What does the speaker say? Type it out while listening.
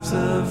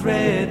knots of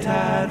red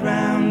tied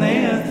round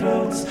their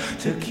throats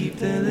to keep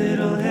their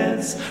little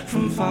heads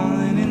from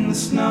falling in the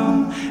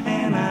snow.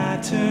 And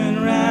I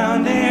turn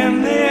round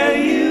and there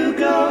you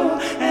go,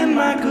 and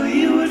Michael,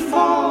 you would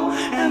fall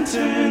and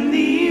turn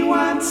the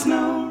white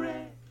snow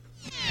red.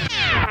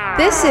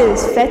 This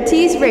is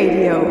Fetties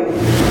Radio.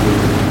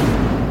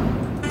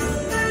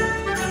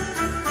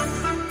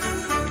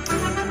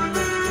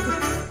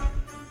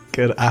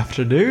 Good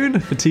afternoon,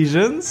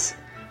 Fetesians.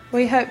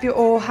 We hope you're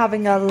all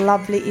having a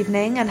lovely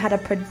evening and had a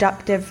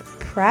productive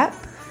prep.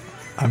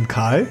 I'm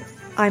Kai.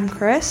 I'm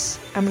Chris,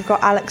 and we've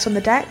got Alex on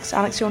the decks.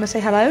 Alex, you want to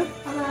say hello?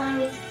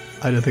 Hello.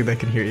 I don't think they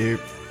can hear you.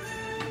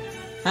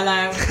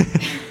 Hello.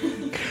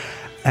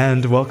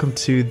 And welcome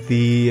to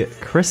the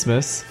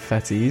Christmas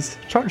Fetties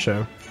chart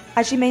show.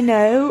 As you may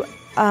know,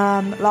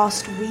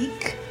 last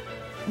week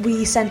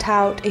we sent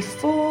out a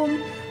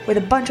form with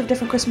a bunch of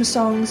different Christmas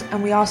songs,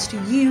 and we asked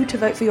you to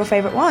vote for your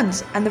favourite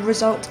ones, and the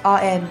results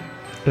are in.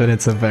 And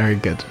it's a very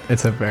good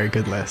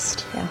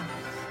list. Yeah.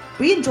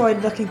 We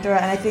enjoyed looking through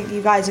it, and I think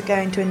you guys are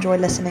going to enjoy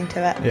listening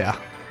to it. Yeah.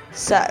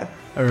 So.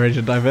 Are we ready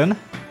to dive in?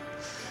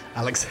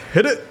 Alex,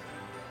 hit it!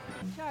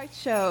 Chart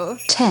show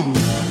 10.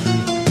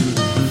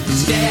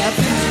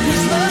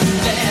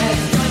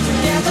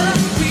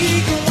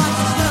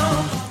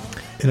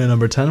 In at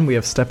number 10, we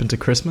have Step Into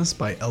Christmas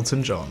by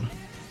Elton John.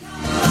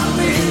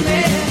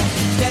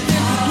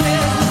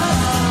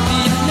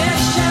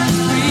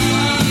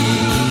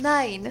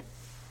 9.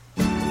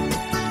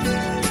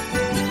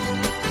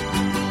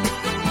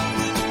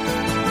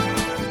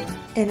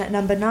 In at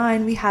number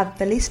 9, we have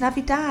Feliz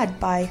Navidad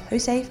by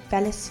Jose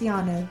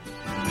Feliciano.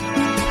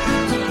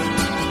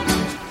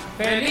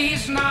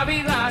 Feliz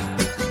Navidad,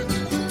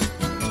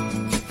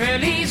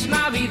 Feliz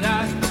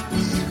Navidad,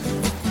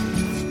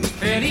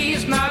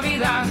 Feliz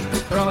Navidad,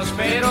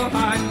 próspero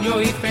año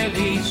y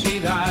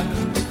felicidad.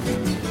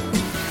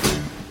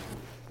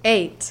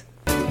 8.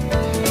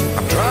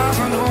 I'm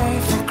driving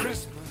home for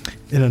Christmas.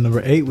 In at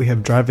number 8, we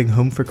have Driving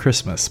Home for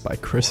Christmas by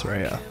Chris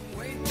Rea.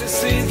 Wait to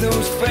see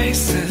those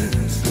faces.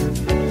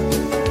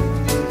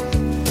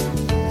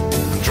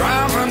 I'm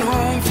driving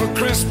home for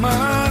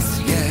Christmas,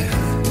 yeah.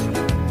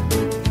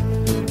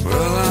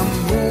 Well, I'm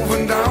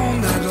moving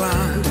down that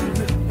line.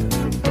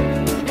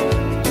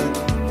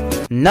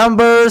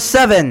 Number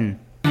 7.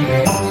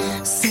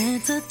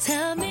 Santa,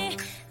 tell me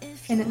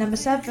In at number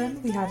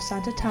 7, we have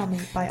Santa Tell Me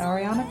by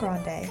Ariana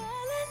Grande.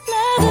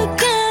 love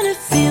again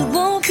if you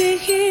won't be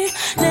here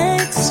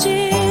next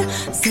year.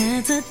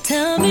 Santa,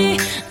 tell me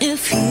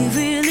if he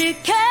really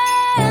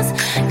cares,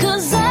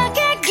 'cause I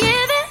can't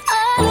give it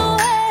all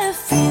away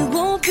if he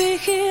won't be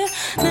here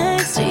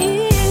next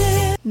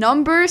year.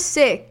 Number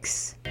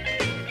 6.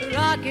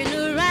 Rocking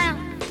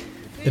around.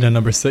 In at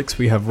number 6,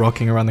 we have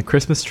Rocking Around the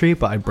Christmas Tree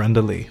by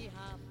Brenda Lee.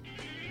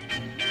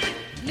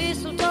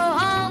 Mistletoe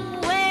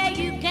hung where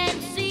you can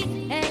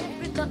see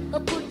every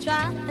couple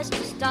tries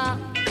to stop.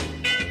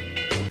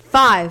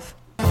 5.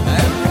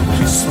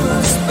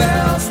 Christmas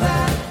bells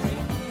that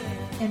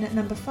In at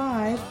number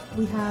 5,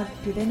 we have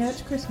Do They Know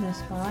It's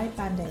Christmas by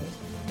Band-Aid.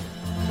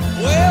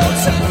 well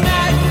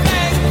tonight,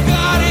 thank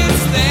God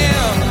it's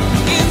them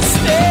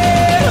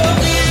instead of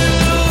you.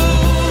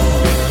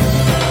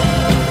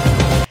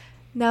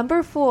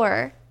 Number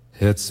 4.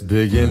 It's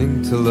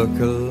beginning to look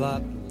a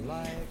lot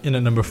In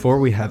at number 4,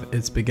 we have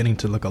It's Beginning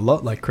to Look a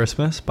Lot Like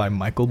Christmas by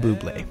Michael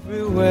Bublé.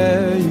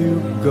 everywhere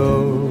you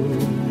go.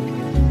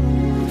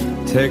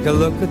 Take a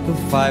look at the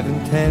 5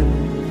 and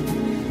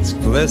 10. It's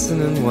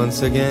glistening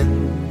once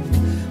again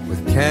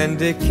with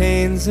candy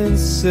canes and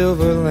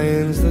silver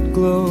lanes that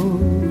glow.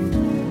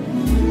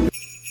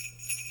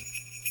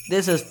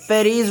 This is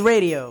Fetties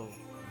Radio.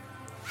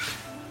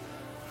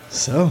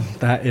 So,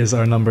 that is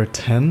our number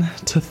 10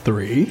 to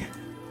 3.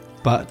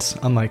 But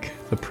unlike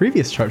the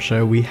previous chart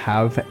show, we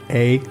have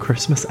a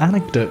Christmas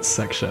anecdotes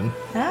section.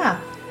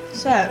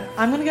 So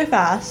I'm going to go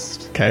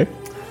first. Okay,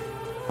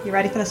 You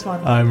ready for this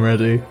one? I'm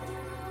ready.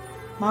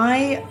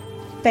 My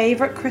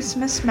favourite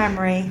Christmas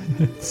memory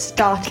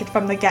started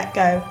from the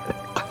get-go.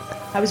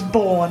 I was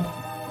born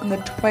on the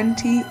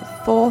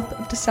 24th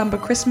of December,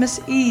 Christmas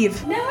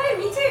Eve. No way,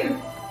 me too.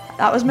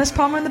 That was Miss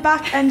Palmer in the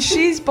back, and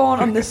she's born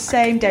on the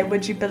same day.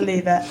 Would you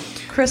believe it?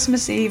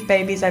 Christmas Eve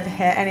babies over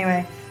here.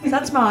 Anyway, so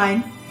that's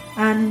mine.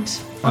 And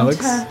Alex,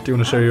 do you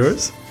want to share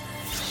yours?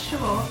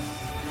 Sure.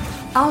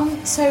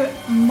 So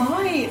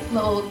my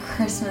little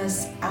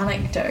Christmas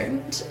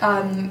anecdote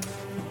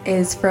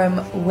is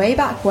from way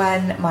back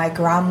when my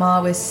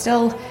grandma was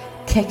still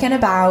kicking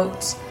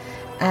about.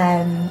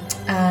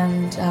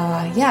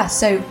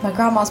 So my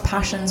grandma's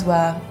passions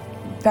were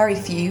very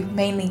few,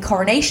 mainly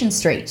Coronation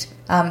Street.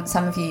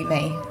 Some of you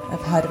may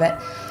have heard of it.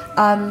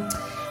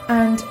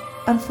 And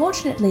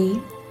unfortunately,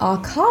 our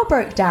car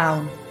broke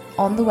down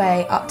on the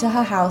way up to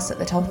her house at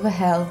the top of a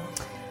hill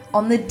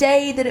on the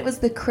day that it was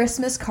the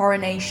Christmas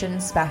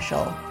coronation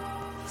special.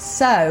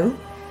 So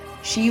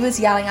she was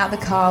yelling out the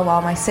car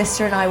while my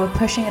sister and I were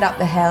pushing it up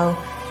the hill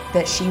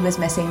that she was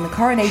missing the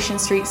Coronation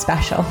Street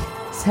special.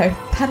 So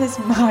that is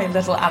my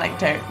little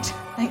anecdote.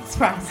 Thanks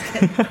for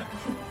asking.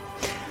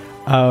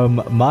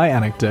 My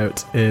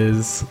anecdote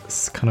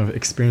is kind of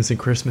experiencing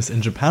Christmas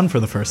in Japan for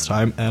the first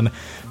time. And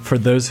for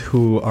those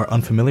who are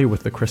unfamiliar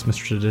with the Christmas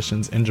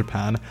traditions in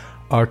Japan,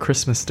 our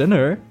Christmas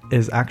dinner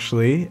is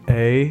actually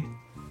a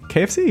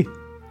KFC.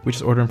 We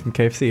just order them from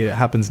KFC. It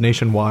happens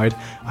nationwide.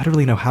 I don't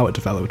really know how it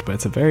developed, but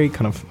it's a very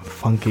kind of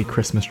funky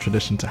Christmas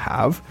tradition to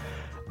have.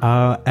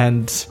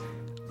 And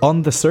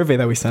on the survey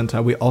that we sent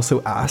out, we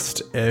also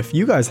asked if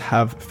you guys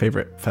have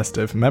favorite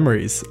festive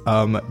memories.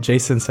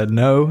 Jason said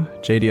no,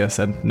 Jadia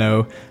said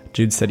no,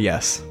 Jude said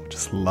yes, which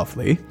is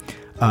lovely.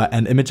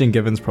 And Imogen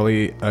Givens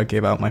probably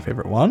gave out my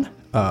favorite one,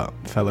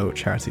 fellow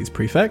Charities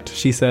prefect.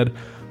 She said,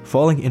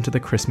 falling into the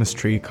Christmas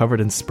tree covered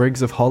in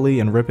sprigs of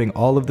holly and ripping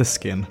all of the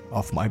skin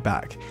off my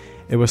back.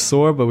 It was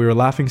sore, but we were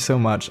laughing so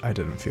much, I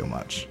didn't feel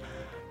much.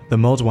 The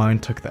mulled wine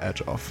took the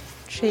edge off.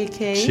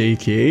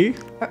 Cheeky.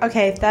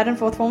 Okay, third and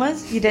fourth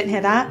formers, you didn't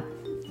hear that.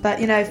 But,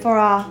 you know, for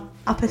our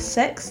upper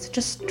sixth,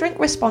 just drink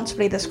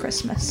responsibly this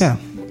Christmas. Yeah.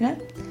 You know?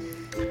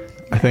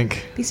 I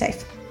think Be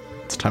safe.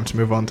 it's time to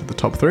move on to the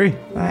top three.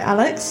 All right,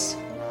 Alex,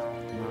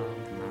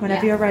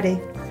 whenever Yeah. you're ready.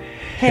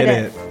 Hit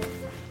it.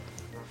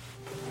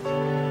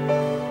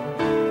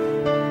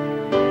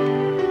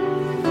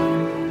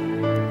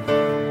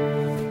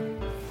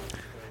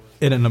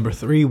 In at number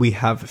 3, we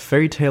have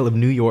Fairy Tale of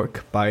New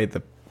York by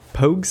the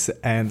Pogues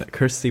and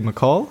Kirsty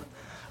MacColl.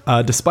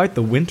 Despite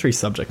the wintry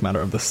subject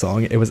matter of the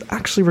song, it was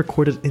actually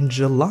recorded in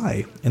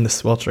July in the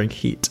sweltering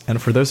heat.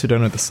 And for those who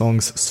don't know the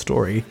song's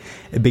story,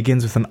 it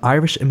begins with an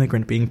Irish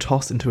immigrant being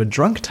tossed into a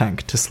drunk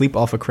tank to sleep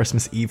off a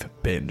Christmas Eve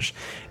binge.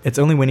 It's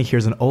only when he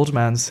hears an old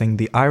man sing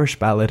the Irish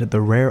ballad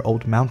The Rare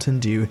Old Mountain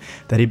Dew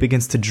that he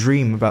begins to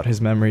dream about his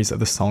memories of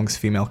the song's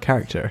female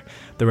character.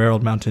 The Rare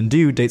Old Mountain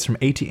Dew dates from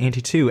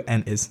 1882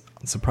 and is,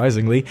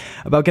 unsurprisingly,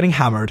 about getting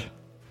hammered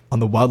on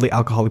the wildly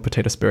alcoholic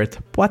potato spirit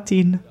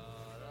Poitin.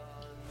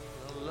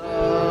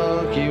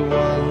 Lucky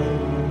one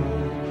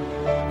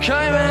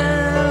came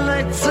in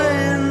 18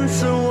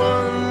 to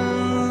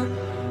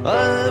 1.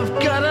 I've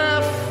got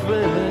a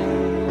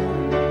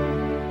feeling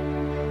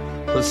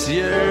this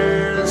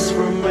year's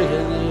for me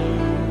and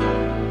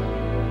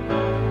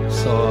you.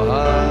 So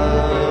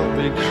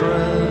happy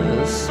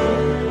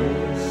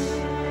Christmas,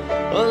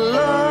 I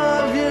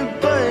love you,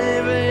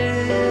 baby.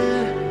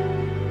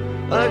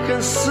 I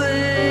can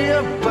see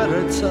a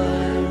better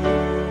time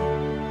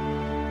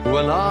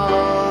when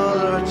all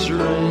our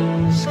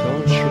dreams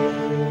come true.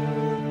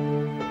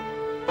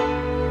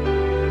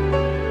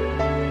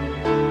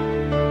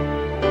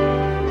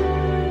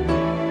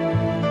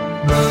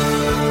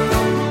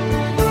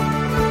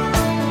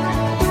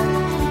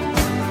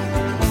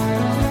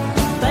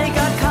 They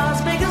got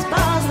cars big as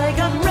bars, they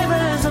got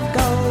rivers of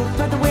gold.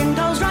 But the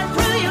windows right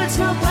through you, it's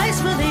no place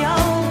for the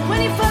old.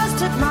 When you first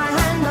took my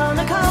hand on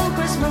a cold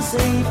Christmas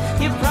Eve,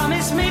 you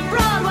promised me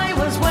Broadway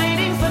was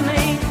waiting for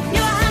me.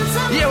 You were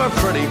handsome. You were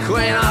pretty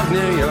queen of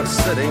New York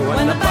City.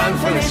 When the band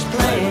finished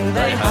playing,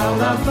 they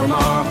held out for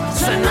more.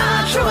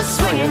 Sinatra was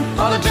swinging,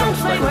 all the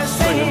drunks they were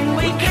singing.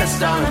 We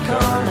kissed on a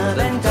corner,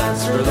 then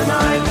danced through the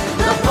night.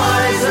 The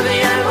boys of the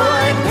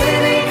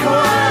NYPD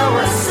choir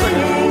were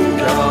singing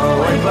Go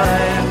Away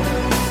Babe,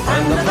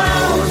 and the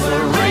bells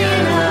were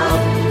ringing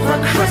out for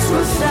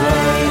Christmas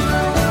Day.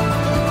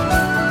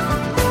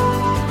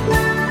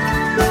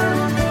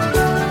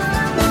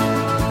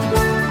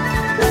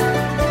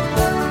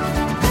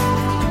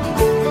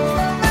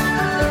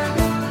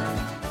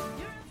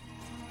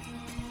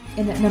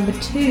 In at number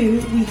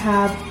 2, we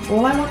have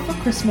All I Want for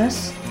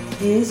Christmas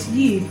Is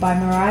You by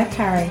Mariah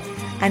Carey.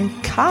 And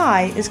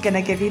Kai is going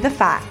to give you the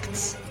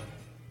facts.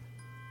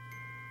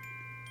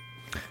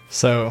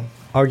 So,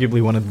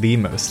 arguably one of the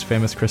most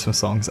famous Christmas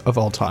songs of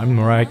all time,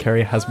 Mariah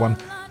Carey has won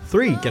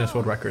 3 Guinness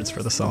World Records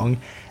for the song,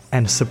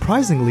 and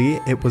surprisingly,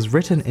 it was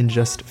written in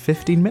just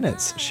 15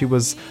 minutes. She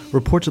was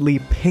reportedly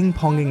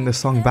ping-ponging the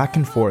song back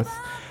and forth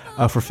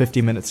for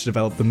 50 minutes to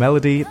develop the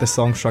melody, the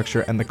song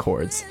structure, and the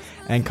chords.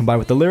 And combined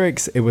with the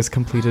lyrics, it was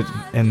completed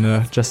in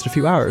just a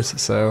few hours.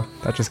 So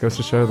that just goes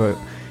to show that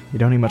you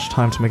don't need much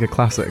time to make a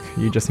classic.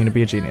 You just need to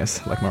be a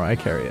genius, like Mariah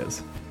Carey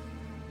is.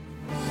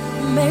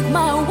 Make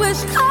my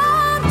wish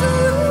come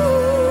true.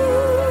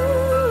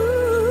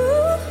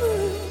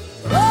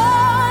 All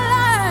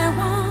I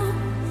want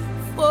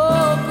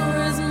for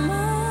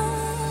Christmas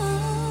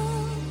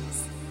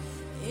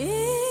is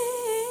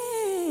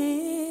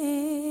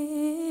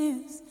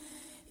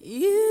you.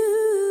 Yeah.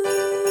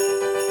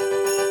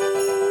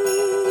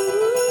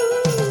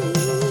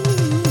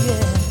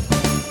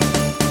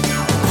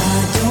 I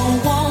don't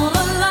want a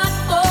lot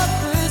for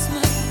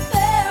Christmas.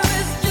 There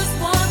is just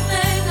one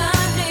thing I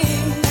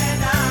need.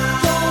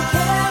 Don't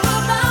care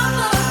about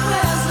the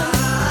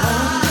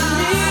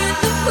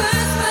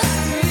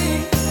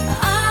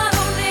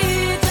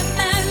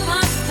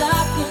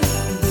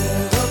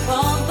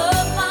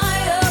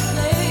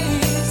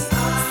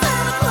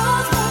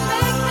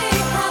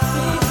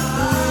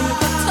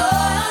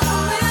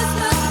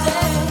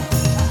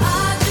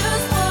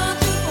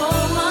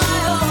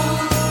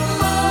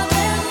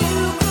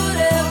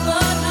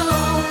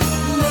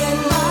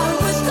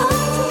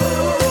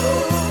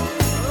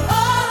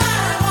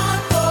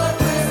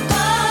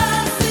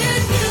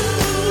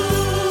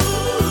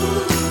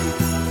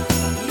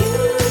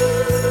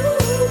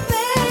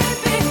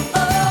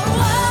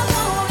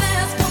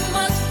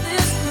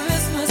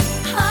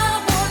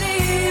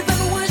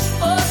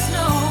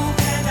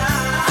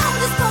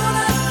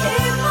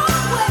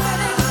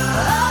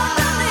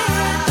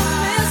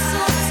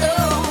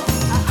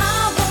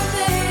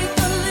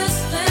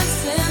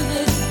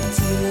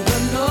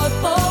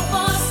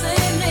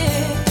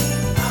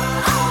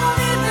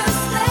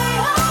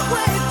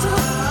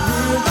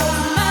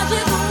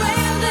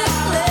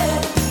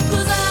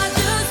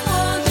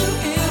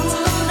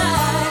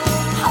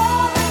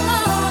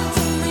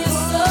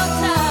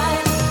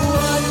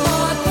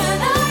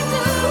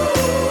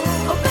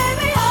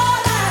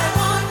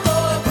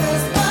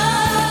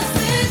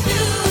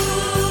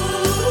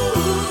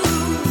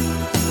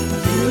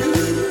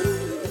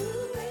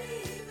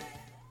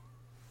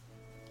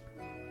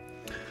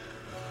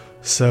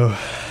So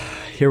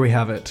here we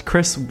have it.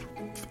 Chris,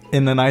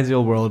 in an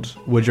ideal world,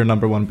 would your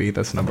number one be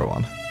this number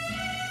one?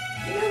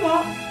 You know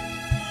what?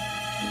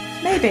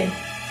 Maybe.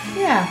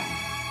 Yeah,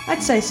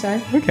 I'd say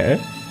so. Okay.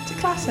 It's a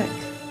classic.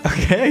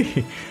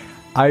 Okay.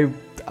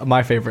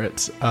 My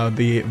favorite,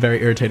 the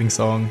very irritating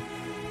song,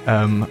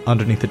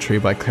 Underneath the Tree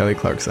by Kelly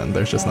Clarkson.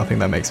 There's just nothing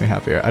that makes me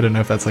happier. I don't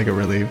know if that's like a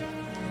really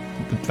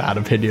bad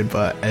opinion,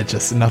 but it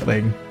just,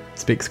 nothing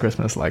speaks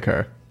Christmas like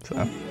her. So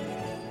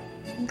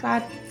I'm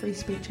glad free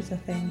speech is a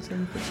thing, so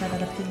you could share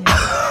that opinion.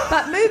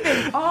 But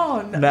moving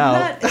on.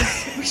 Now.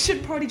 We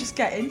should probably just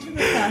get into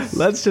the first.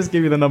 Let's just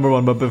give you the number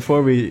one, but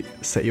before we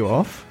set you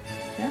off,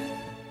 Yeah.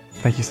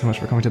 thank you so much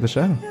for coming to the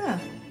show. Yeah.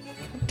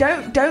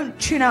 Don't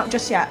tune out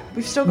just yet.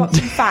 We've still got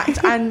some facts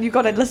and you've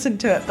got to listen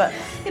to it. But,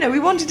 we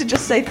wanted to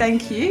just say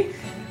thank you.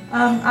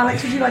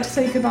 Alex, would you like to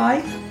say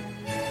goodbye?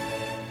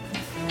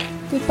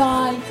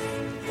 Goodbye.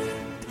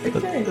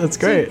 Okay. That's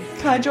great. So,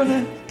 Kai, do you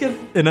want to give...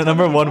 In at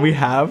number one, we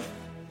have...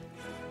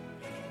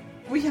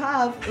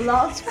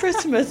 Last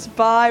Christmas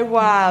by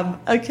Wham.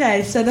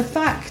 Okay, so the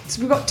facts.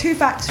 We've got 2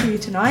 facts for you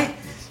tonight.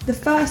 The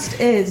first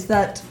is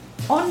that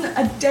on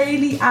a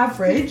daily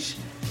average...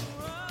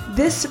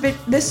 This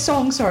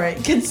song,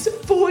 gets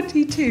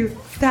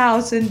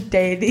 42,000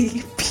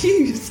 daily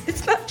views.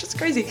 It's not just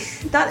crazy.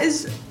 That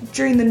is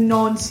during the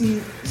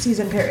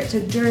non-season period. So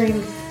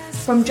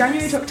from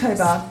January to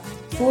October,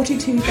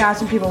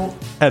 42,000 people.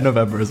 And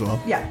November as well.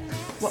 Yeah,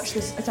 watch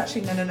this. It's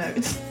actually no.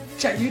 It's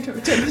January to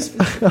October.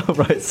 Oh,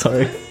 right,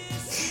 sorry.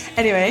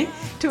 Anyway,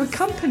 to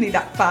accompany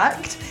that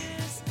fact,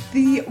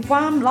 the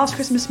Wham! Last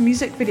Christmas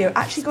music video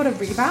actually got a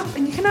revamp,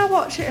 and you can now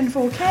watch it in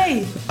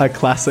 4K. A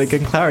classic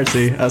in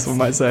clarity, as one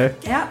might say.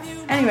 Yeah.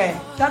 Anyway,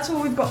 that's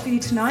all we've got for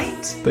you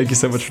tonight. Thank you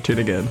so much for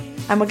tuning in.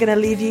 And we're going to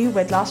leave you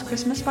with Last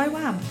Christmas by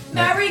Wham!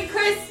 Merry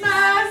Christmas!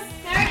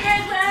 Merry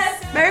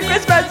Christmas! Merry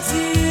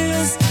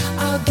Christmas!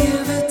 I'll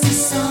give it to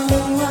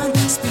someone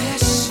special.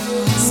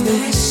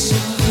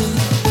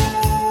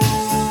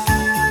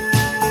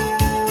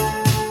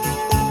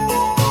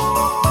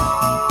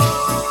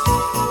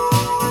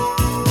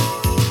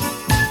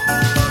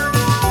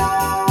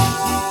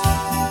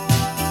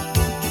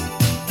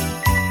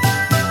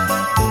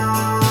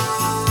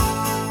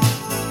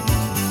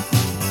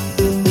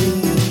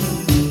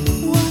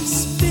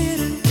 Once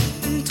bitten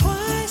and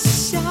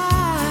twice shy.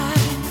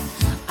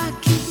 I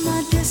keep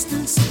my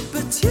distance,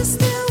 but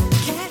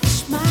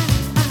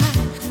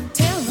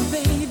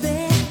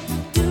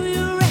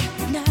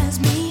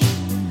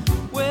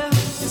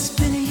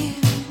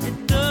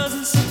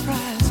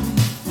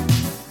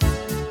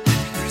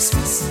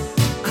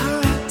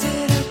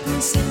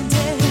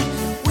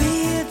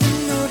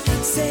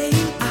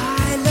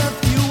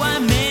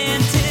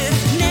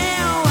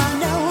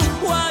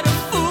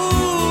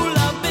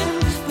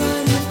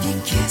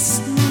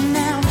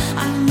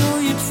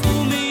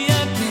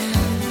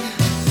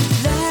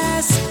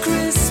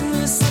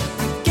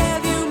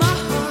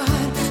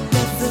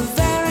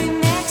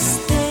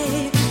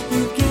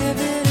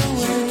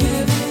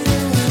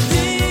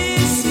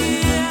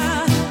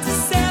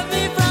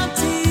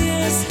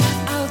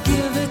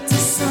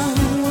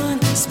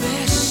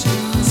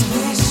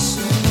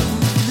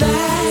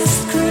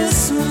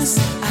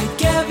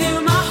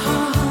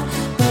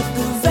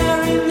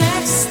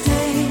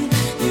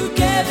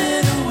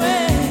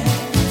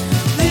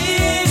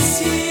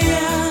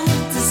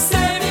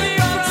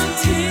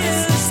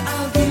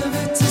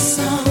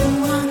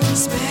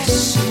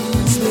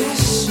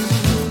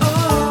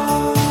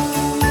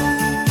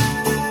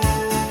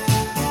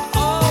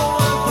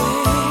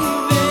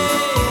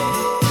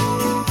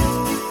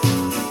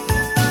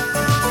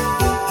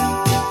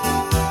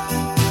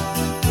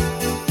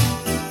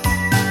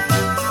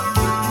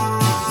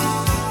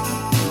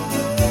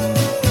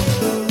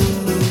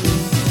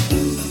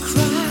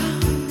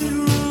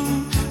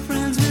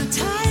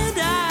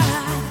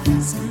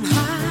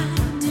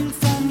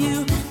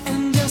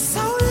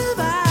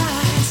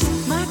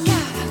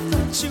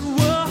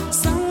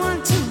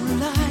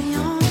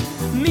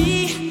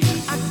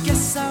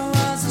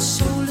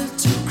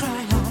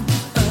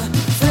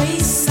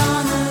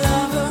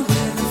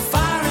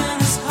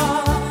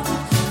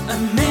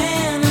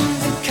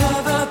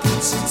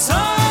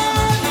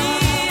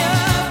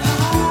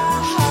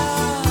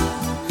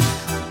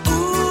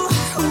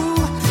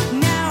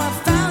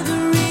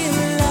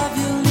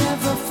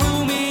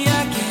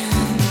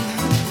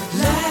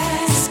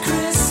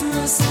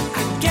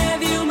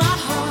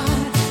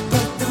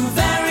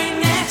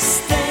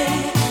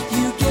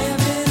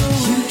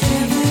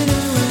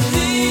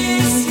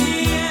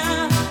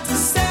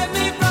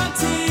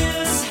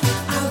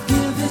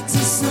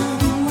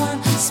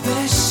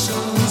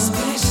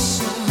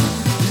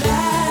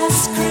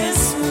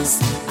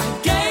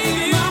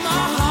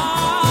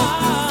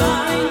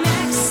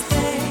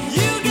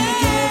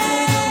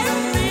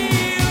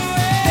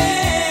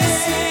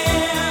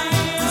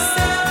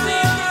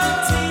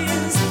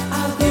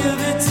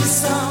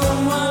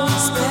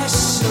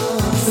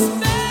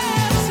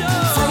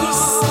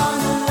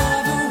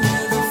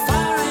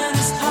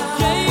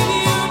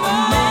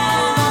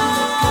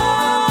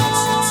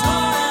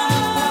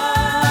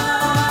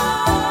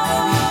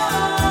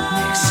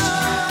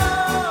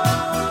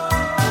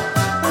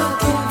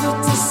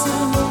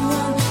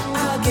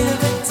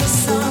give it to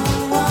someone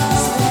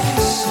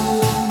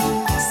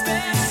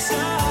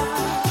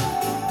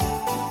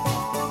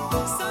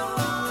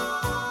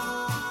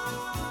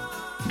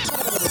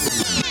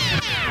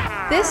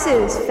This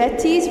is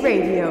Fetties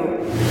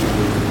Radio.